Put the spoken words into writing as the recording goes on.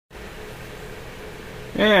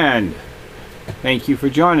And thank you for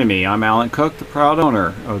joining me. I'm ALANCOOK, the proud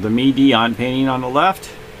owner of the Midion painting on the left,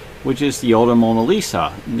 which is the older Mona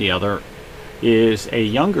Lisa. And the other is a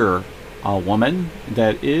younger woman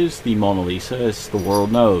that is the Mona Lisa, as the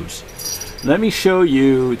world knows. Let me show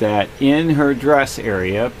you that in her dress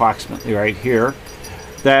area, approximately right here,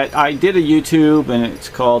 that I did a YouTube, and it's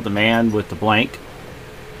called The Man with the Blank,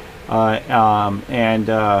 and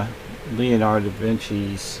Leonardo da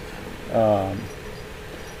Vinci's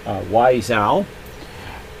Wise Owl.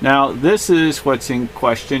 Now this is what's in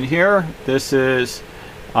question here. This is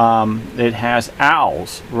it has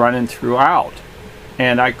owls running throughout,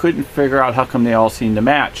 and I couldn't figure out how come they all seem to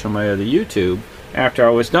match on my other YouTube after I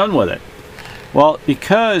was done with it. Well,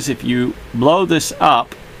 because if you blow this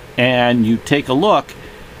up and you take a look,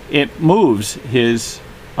 it moves. His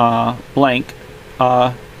blank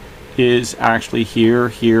is actually here,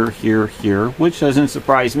 here, here, here, which doesn't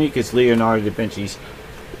surprise me because Leonardo da Vinci's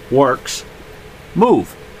works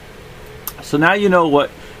move. So now you know what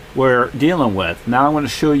we're dealing with. Now I'm going to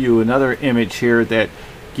show you another image here that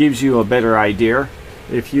gives you a better idea.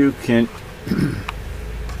 If you can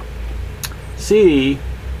see,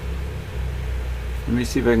 let me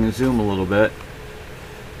see if I can zoom a little bit.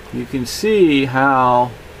 You can see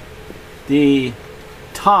how the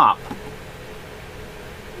top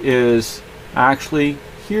is actually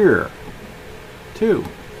here too,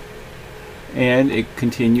 and it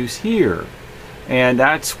continues here, and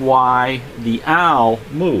that's why the owl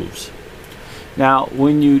moves. Now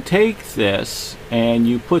when you take this and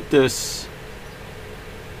you put this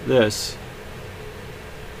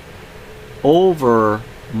over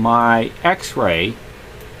my x-ray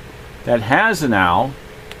that has an owl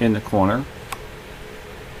in the corner,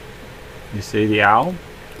 you see the owl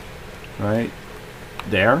right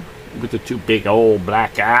there with the two big old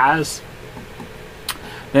black eyes.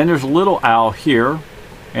 Then there's a little owl here,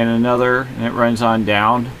 and another, and it runs on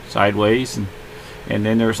down sideways, and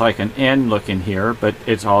then there's like an N looking here, but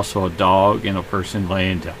it's also a dog and a person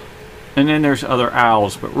laying down. And then there's other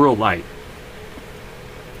owls, but real light.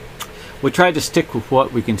 We tried to stick with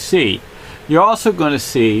what we can see. You're also going to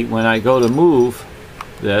see, when I go to move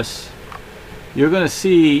this, you're going to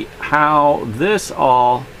see how this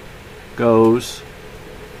all goes.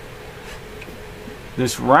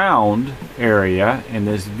 This round area and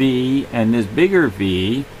this V and this bigger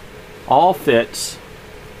V all fits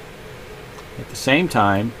at the same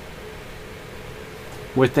time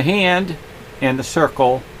with the hand and the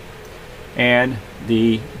circle and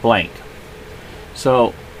the blank.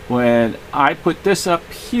 So when I put this up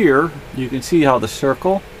here, you can see how the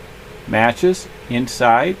circle matches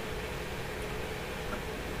inside.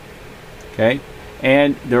 Okay,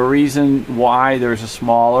 and the reason why there's a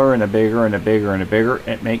smaller and a bigger and a bigger and a bigger,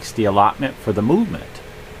 it makes the allotment for the movement.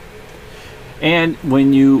 And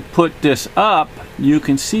when you put this up, you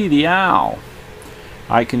can see the owl.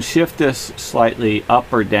 I can shift this slightly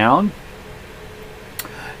up or down,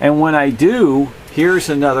 and when I do, here's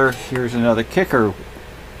another kicker.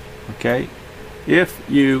 Okay, if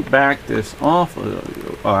you back this off,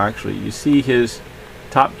 or actually you see his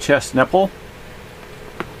top chest nipple.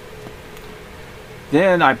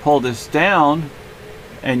 Then I pull this down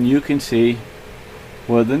and you can see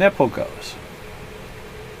where the nipple goes.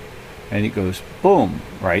 And it goes boom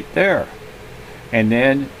right there. And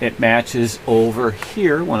then it matches over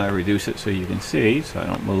here when I reduce it so you can see, so I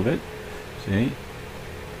don't move it. See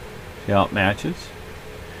how it matches?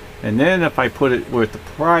 And then if I put it with the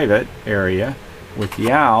private area with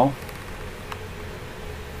the owl,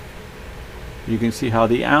 you can see how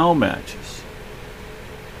the owl matches.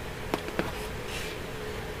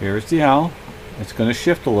 Here's the owl. It's going to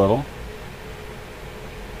shift a little,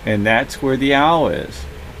 and that's where the owl is.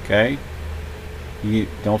 Okay, you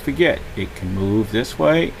don't forget, it can move this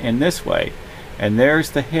way and this way. And there's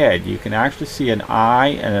the head. You can actually see an eye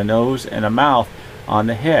and a nose and a mouth on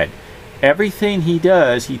the head. Everything he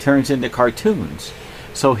does, he turns into cartoons.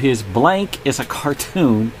 So his blank is a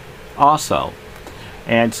cartoon also.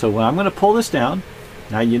 And so when I'm going to pull this down,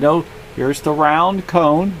 now you know, here's the round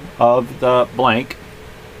cone of the blank.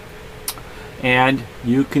 And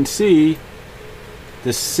you can see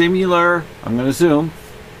the similar, I'm going to zoom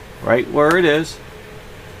right where it is.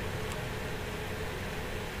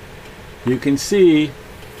 You can see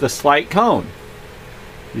the slight cone.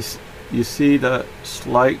 You see the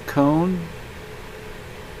slight cone?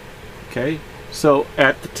 Okay, so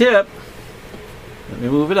at the tip, let me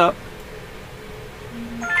move it up.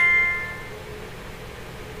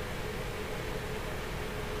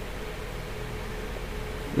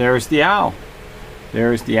 There's the owl.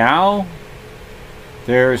 There's the owl.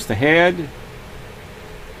 There's the head.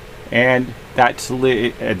 And that's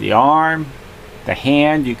the arm, the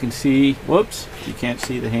hand. You can see, whoops, you can't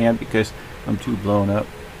see the hand because I'm too blown up.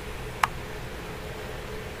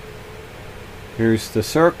 Here's the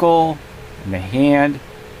circle and the hand.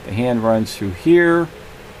 The hand runs through here,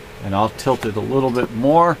 and I'll tilt it a little bit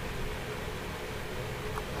more.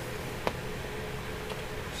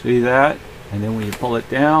 See that? And then when you pull it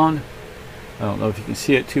down, I don't know if you can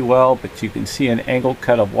see it too well, but you can see an angle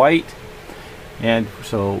cut of white. And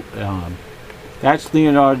so that's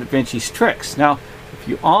Leonardo da Vinci's tricks. Now, if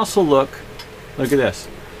you also look at this.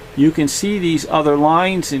 You can see these other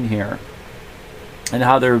lines in here and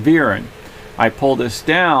how they're veering. I pull this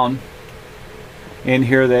down, and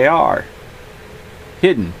here they are,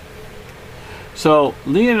 hidden. So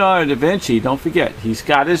Leonardo da Vinci, don't forget, he's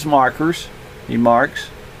got his markers. He marks.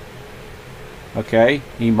 Okay,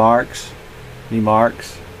 he marks. He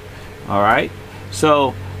marks. All right.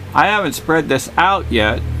 So I haven't spread this out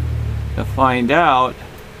yet to find out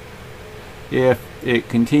if it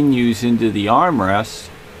continues into the armrest.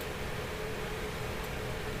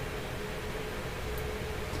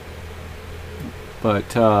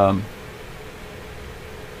 But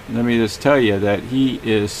let me just tell you that he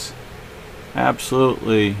is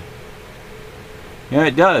absolutely, yeah,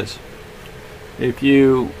 it does. If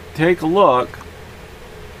you take a look,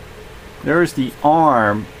 there's the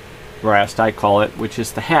arm rest, I call it, which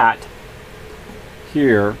is the hat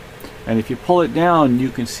here. And if you pull it down, you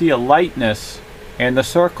can see a lightness and the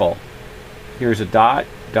circle. Here's a dot,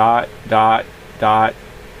 dot, dot, dot,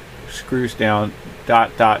 screws down,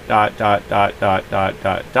 dot, dot, dot, dot, dot, dot, dot,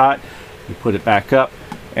 dot, dot. You put it back up,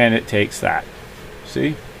 and it takes that.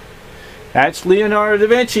 See? That's Leonardo da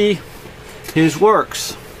Vinci, his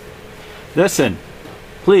works. Listen,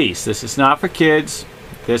 please, this is not for kids.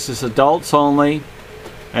 This is adults only.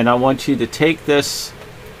 And I want you to take this.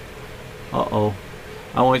 I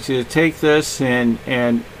want you to take this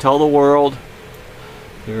and tell the world.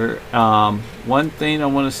 There, one thing I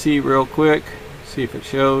want to see real quick. See if it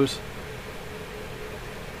shows.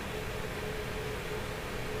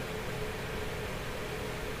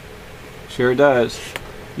 Sure does.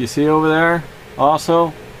 You see over there?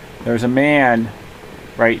 Also, there's a man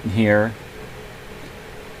right in here,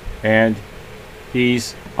 and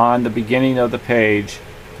he's on the beginning of the page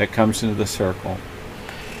that comes into the circle.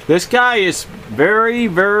 This guy is very,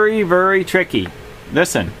 very, very tricky.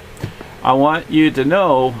 Listen, I want you to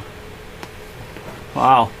know,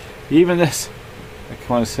 wow, even this,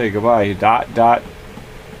 I want to say goodbye, dot, dot,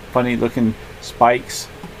 funny looking spikes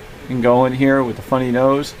can go in here with the funny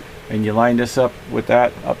nose, and you line this up with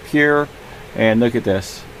that up here, and look at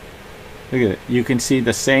this. Look at it. You can see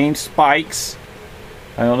the same spikes.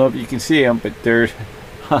 I don't know if you can see them, but they're,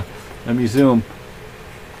 let me zoom.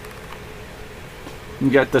 You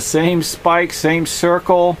got the same spike, same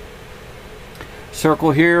circle.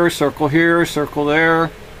 Circle here, circle here, circle there.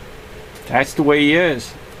 That's the way he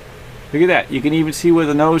is. Look at that. You can even see where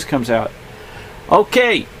the nose comes out.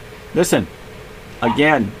 Okay, listen.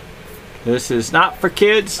 Again, this is not for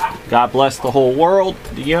kids. God bless the whole world,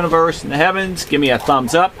 the universe, and the heavens. Give me a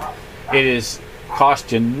thumbs up. It is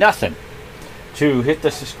cost you nothing to hit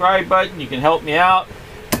the subscribe button. You can help me out.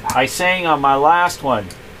 I sang on my last one.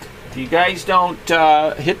 If you guys don't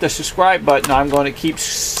hit the subscribe button, I'm going to keep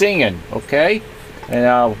singing, okay? And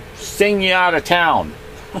I'll sing you out of town.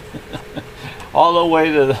 All the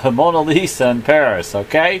way to the Mona Lisa in Paris,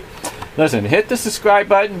 okay? Listen, hit the subscribe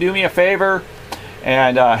button, do me a favor,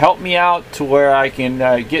 and help me out to where I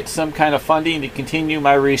can get some kind of funding to continue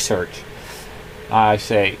my research. I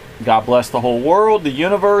say, God bless the whole world, the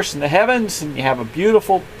universe, and the heavens, and you have a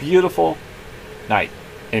beautiful, beautiful night.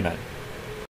 Amen.